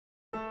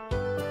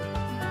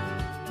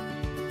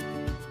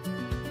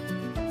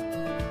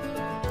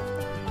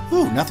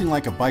Ooh, nothing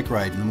like a bike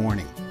ride in the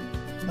morning.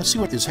 Let's see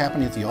what is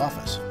happening at the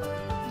office.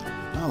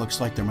 Oh,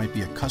 looks like there might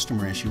be a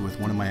customer issue with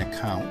one of my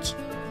accounts.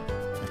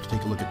 I have to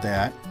take a look at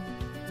that.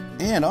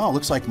 And oh,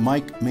 looks like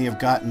Mike may have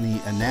gotten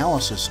the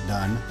analysis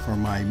done for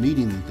my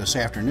meeting this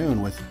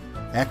afternoon with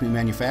Acme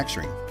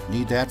Manufacturing.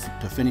 Need that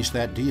to finish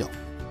that deal.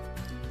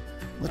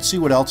 Let's see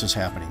what else is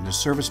happening. There's a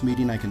service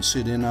meeting I can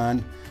sit in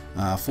on,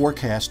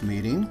 forecast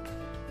meeting,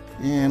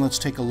 and let's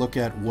take a look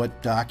at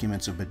what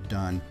documents have been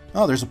done.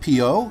 Oh, there's a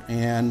PO,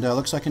 and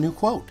looks like a new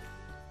quote.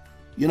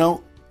 You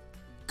know,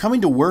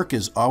 coming to work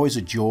is always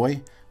a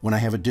joy when I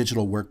have a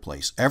digital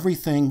workplace.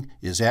 Everything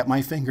is at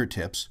my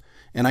fingertips,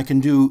 and I can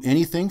do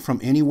anything from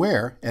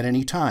anywhere at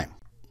any time.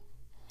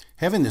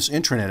 Having this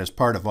intranet as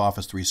part of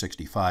Office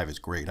 365 is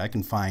great. I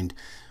can find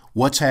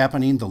what's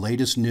happening, the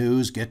latest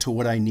news, get to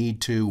what I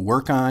need to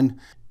work on,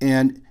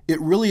 and it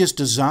really is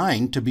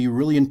designed to be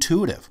really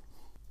intuitive.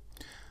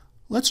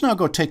 Let's now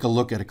go take a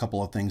look at a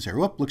couple of things here.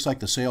 Whoop, looks like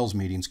the sales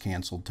meeting's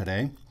canceled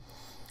today.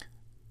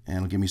 And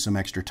it'll give me some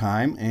extra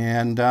time.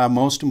 And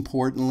most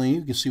importantly,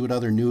 you can see what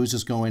other news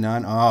is going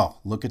on. Oh,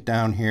 look at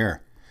down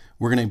here.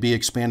 We're going to be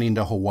expanding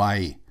to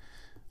Hawaii.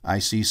 I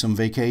see some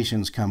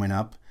vacations coming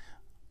up,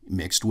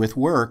 mixed with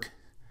work.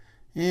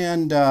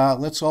 And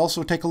let's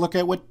also take a look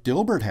at what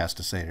Dilbert has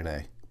to say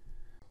today.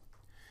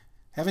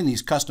 Having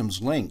these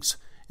customs links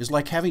is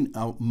like having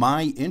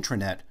my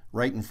intranet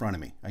right in front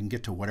of me. I can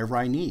get to whatever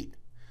I need.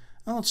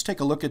 Now let's take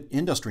a look at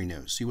industry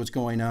news, see what's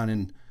going on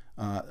in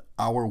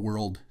our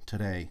world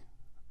today.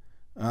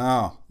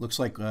 Oh, looks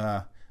like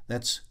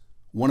that's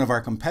one of our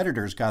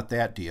competitors got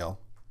that deal.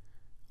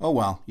 Oh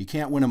well, you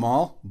can't win them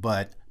all,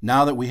 but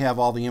now that we have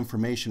all the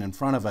information in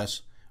front of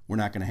us, we're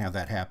not going to have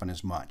that happen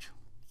as much.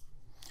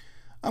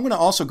 I'm going to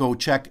also go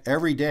check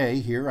every day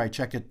here. I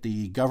check at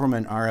the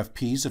government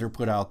RFPs that are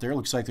put out there.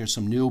 Looks like there's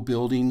some new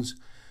buildings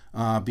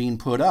being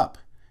put up,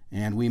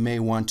 and we may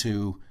want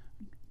to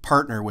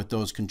partner with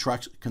those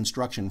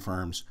construction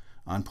firms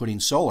on putting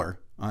solar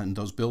on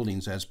those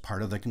buildings as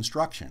part of the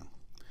construction.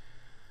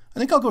 I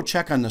think I'll go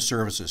check on the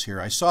services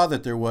here. I saw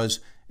that there was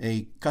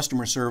a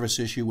customer service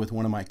issue with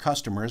one of my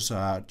customers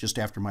just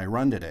after my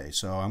run today,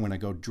 so I'm going to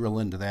go drill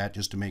into that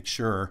just to make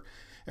sure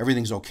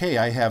everything's okay.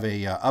 I have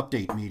a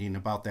update meeting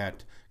about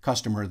that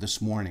customer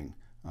this morning,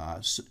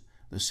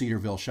 the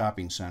Cedarville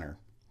Shopping Center.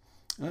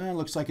 It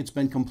looks like it's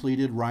been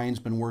completed. Ryan's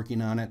been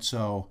working on it,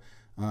 so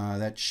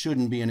that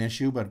shouldn't be an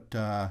issue,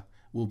 but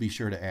we'll be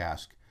sure to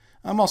ask.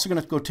 I'm also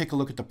going to go take a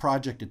look at the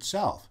project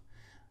itself.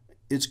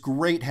 It's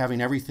great having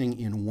everything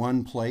in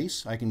one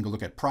place. I can go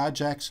look at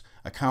projects,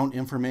 account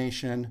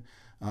information,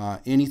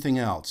 anything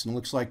else. And it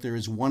looks like there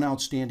is one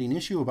outstanding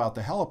issue about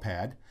the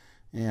helipad,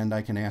 and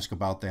I can ask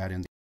about that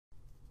in the...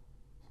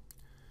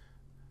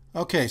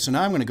 Okay, so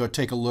now I'm going to go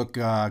take a look,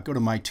 go to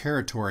my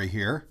territory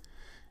here,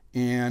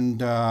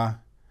 and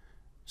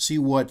see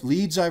what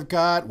leads I've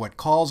got, what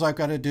calls I've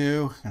got to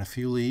do. Got a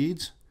few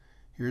leads.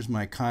 Here's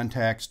my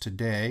contacts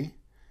today,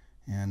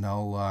 and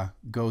I'll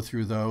go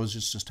through those,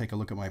 just take a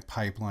look at my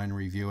pipeline,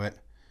 review it.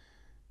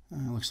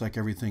 Looks like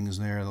everything's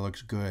there. That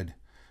looks good.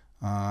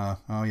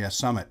 Oh yeah,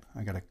 Summit.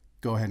 I got to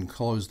go ahead and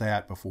close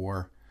that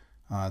before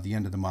the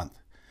end of the month.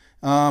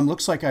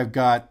 Looks like I've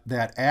got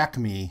that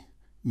Acme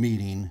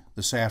meeting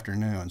this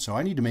afternoon, so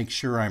I need to make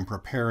sure I'm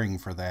preparing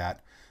for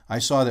that. I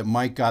saw that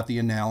Mike got the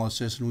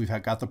analysis and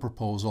we've got the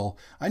proposal.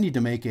 I need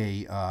to make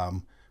a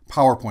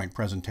PowerPoint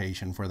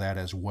presentation for that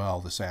as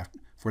well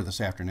for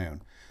this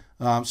afternoon.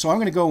 So I'm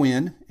going to go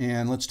in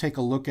and let's take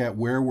a look at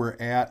where we're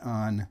at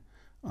on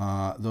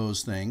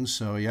those things.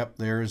 So yep,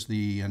 there's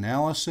the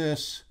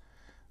analysis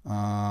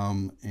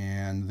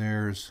and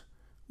there's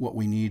what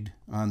we need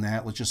on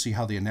that. Let's just see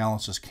how the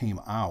analysis came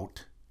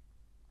out.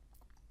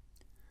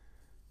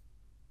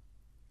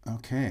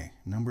 Okay,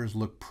 numbers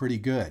look pretty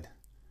good.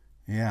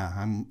 Yeah,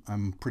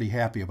 I'm pretty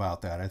happy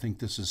about that. I think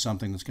this is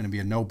something that's going to be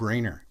a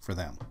no-brainer for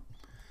them.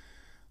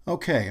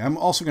 Okay, I'm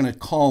also going to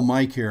call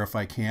Mike here if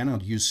I can.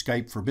 I'll use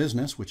Skype for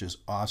Business, which is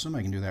awesome.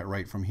 I can do that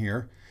right from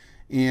here.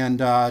 And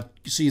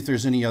see if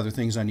there's any other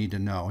things I need to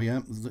know.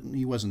 Yeah,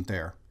 he wasn't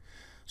there.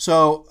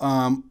 So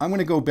I'm going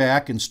to go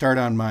back and start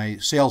on my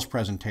sales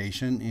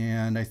presentation.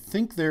 And I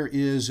think there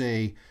is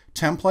a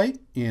template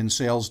in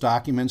sales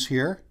documents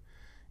here.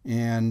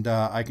 And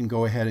I can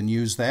go ahead and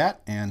use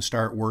that and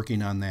start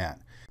working on that.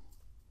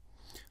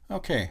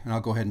 Okay, and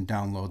I'll go ahead and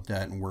download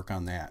that and work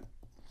on that.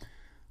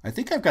 I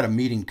think I've got a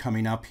meeting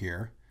coming up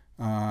here.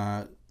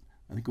 I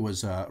think it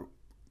was a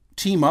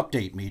team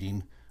update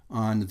meeting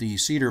on the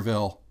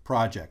Cedarville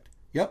project.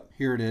 Yep,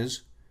 here it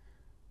is.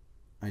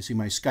 I see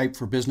my Skype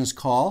for Business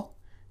call,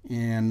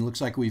 and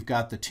looks like we've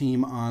got the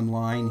team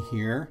online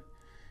here.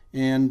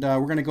 And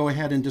we're going to go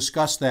ahead and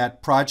discuss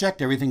that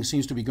project. Everything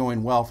seems to be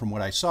going well from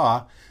what I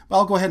saw, but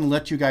I'll go ahead and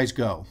let you guys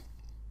go.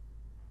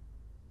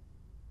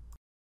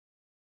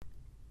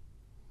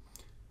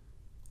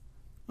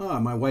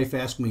 My wife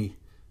asked me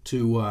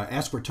to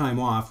ask for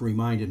time off,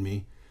 reminded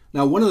me.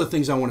 Now, one of the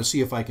things I want to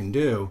see if I can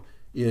do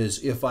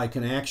is if I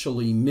can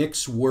actually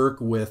mix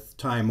work with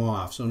time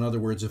off. So in other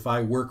words, if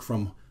I work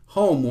from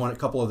home a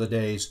couple of the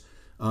days,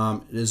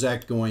 Is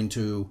that going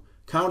to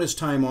count as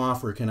time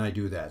off, or can I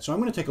do that? So I'm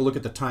going to take a look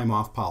at the time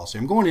off policy.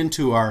 I'm going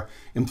into our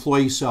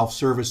employee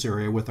self-service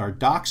area with our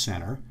doc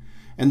center,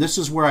 and this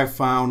is where I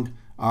found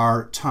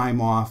our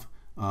time off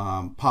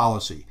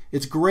policy.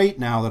 It's great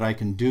now that I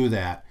can do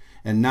that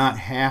and not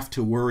have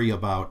to worry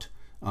about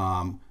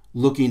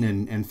looking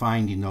and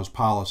finding those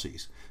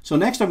policies. So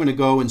next I'm going to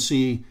go and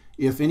see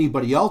if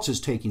anybody else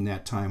is taking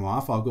that time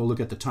off. I'll go look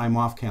at the time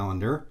off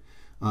calendar,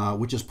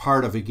 which is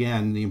part of,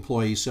 again, the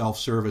employee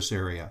self-service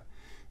area.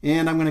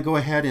 And I'm going to go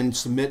ahead and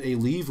submit a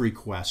leave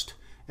request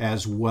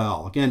as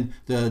well. Again,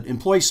 the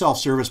employee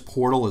self-service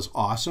portal is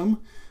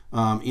awesome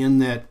in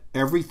that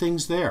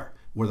everything's there.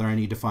 Whether I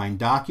need to find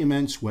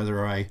documents,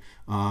 whether I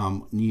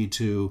need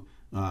to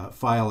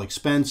file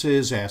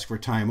expenses, ask for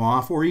time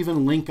off, or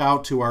even link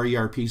out to our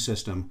ERP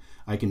system,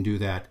 I can do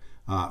that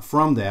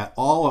from that,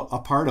 all a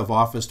part of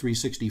Office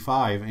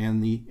 365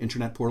 and the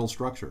Internet portal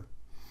structure.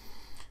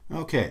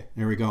 Okay,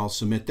 there we go. I'll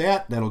submit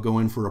that. That'll go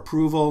in for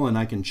approval, and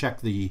I can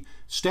check the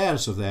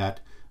status of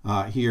that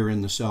here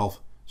in the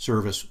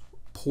self-service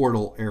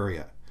portal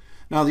area.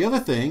 Now, the other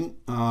thing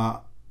I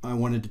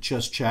wanted to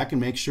just check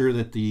and make sure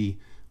that the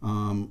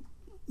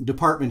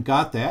department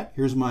got that.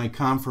 Here's my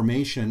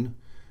confirmation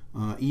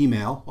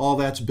email. All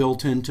that's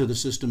built into the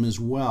system as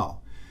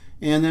well.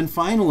 And then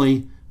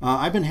finally,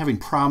 I've been having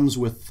problems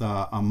with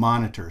a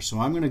monitor,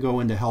 so I'm going to go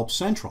into Help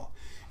Central.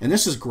 And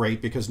this is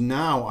great because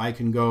now I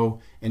can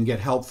go and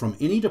get help from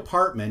any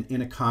department in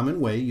a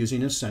common way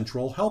using a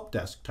central help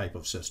desk type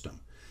of system.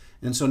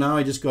 And so now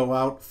I just go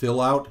out,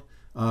 fill out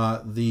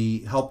the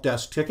help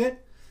desk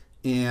ticket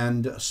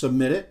and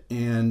submit it,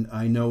 and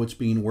I know it's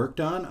being worked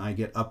on. I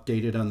get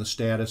updated on the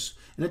status,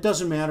 and it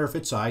doesn't matter if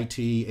it's IT,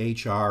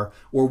 HR,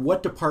 or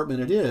what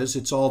department it is.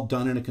 It's all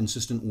done in a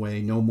consistent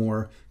way. No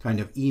more kind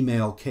of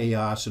email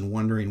chaos and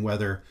wondering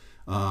whether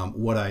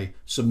what I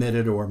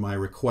submitted or my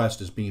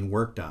request is being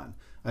worked on.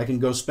 I can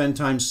go spend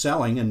time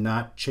selling and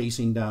not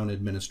chasing down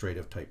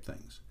administrative type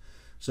things.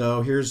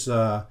 So here's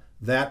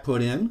that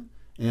put in,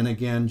 and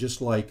again,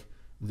 just like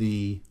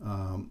the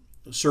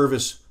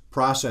service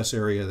process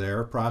area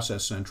there,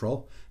 Process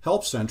Central,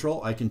 Help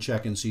Central, I can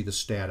check and see the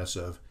status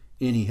of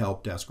any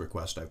help desk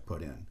request I've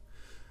put in.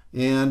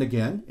 And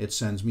again, it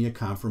sends me a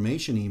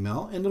confirmation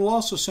email, and it'll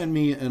also send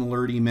me an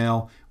alert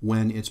email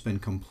when it's been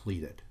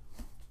completed.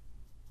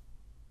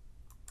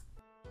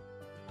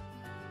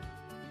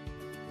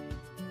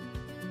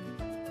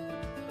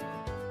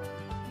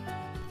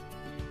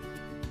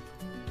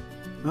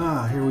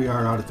 Here we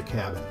are out at the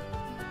cabin.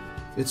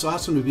 It's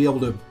awesome to be able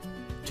to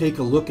take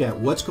a look at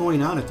what's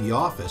going on at the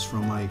office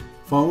from my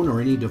phone or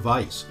any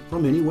device,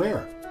 from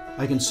anywhere.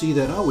 I can see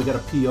that, oh, we got a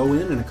PO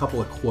in and a couple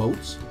of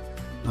quotes.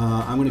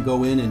 I'm going to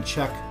go in and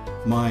check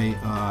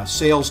my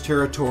sales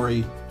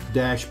territory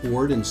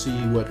dashboard and see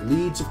what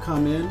leads have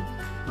come in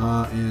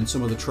and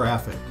some of the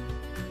traffic.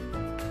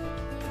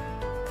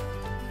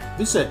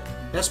 Visit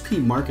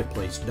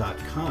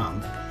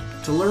spmarketplace.com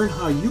to learn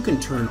how you can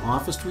turn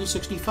Office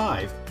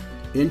 365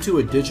 into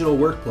a digital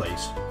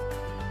workplace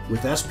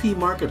with SP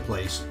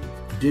Marketplace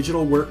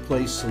Digital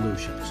Workplace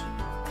Solutions.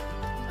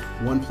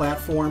 One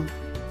platform,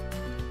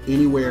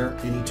 anywhere,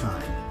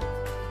 anytime.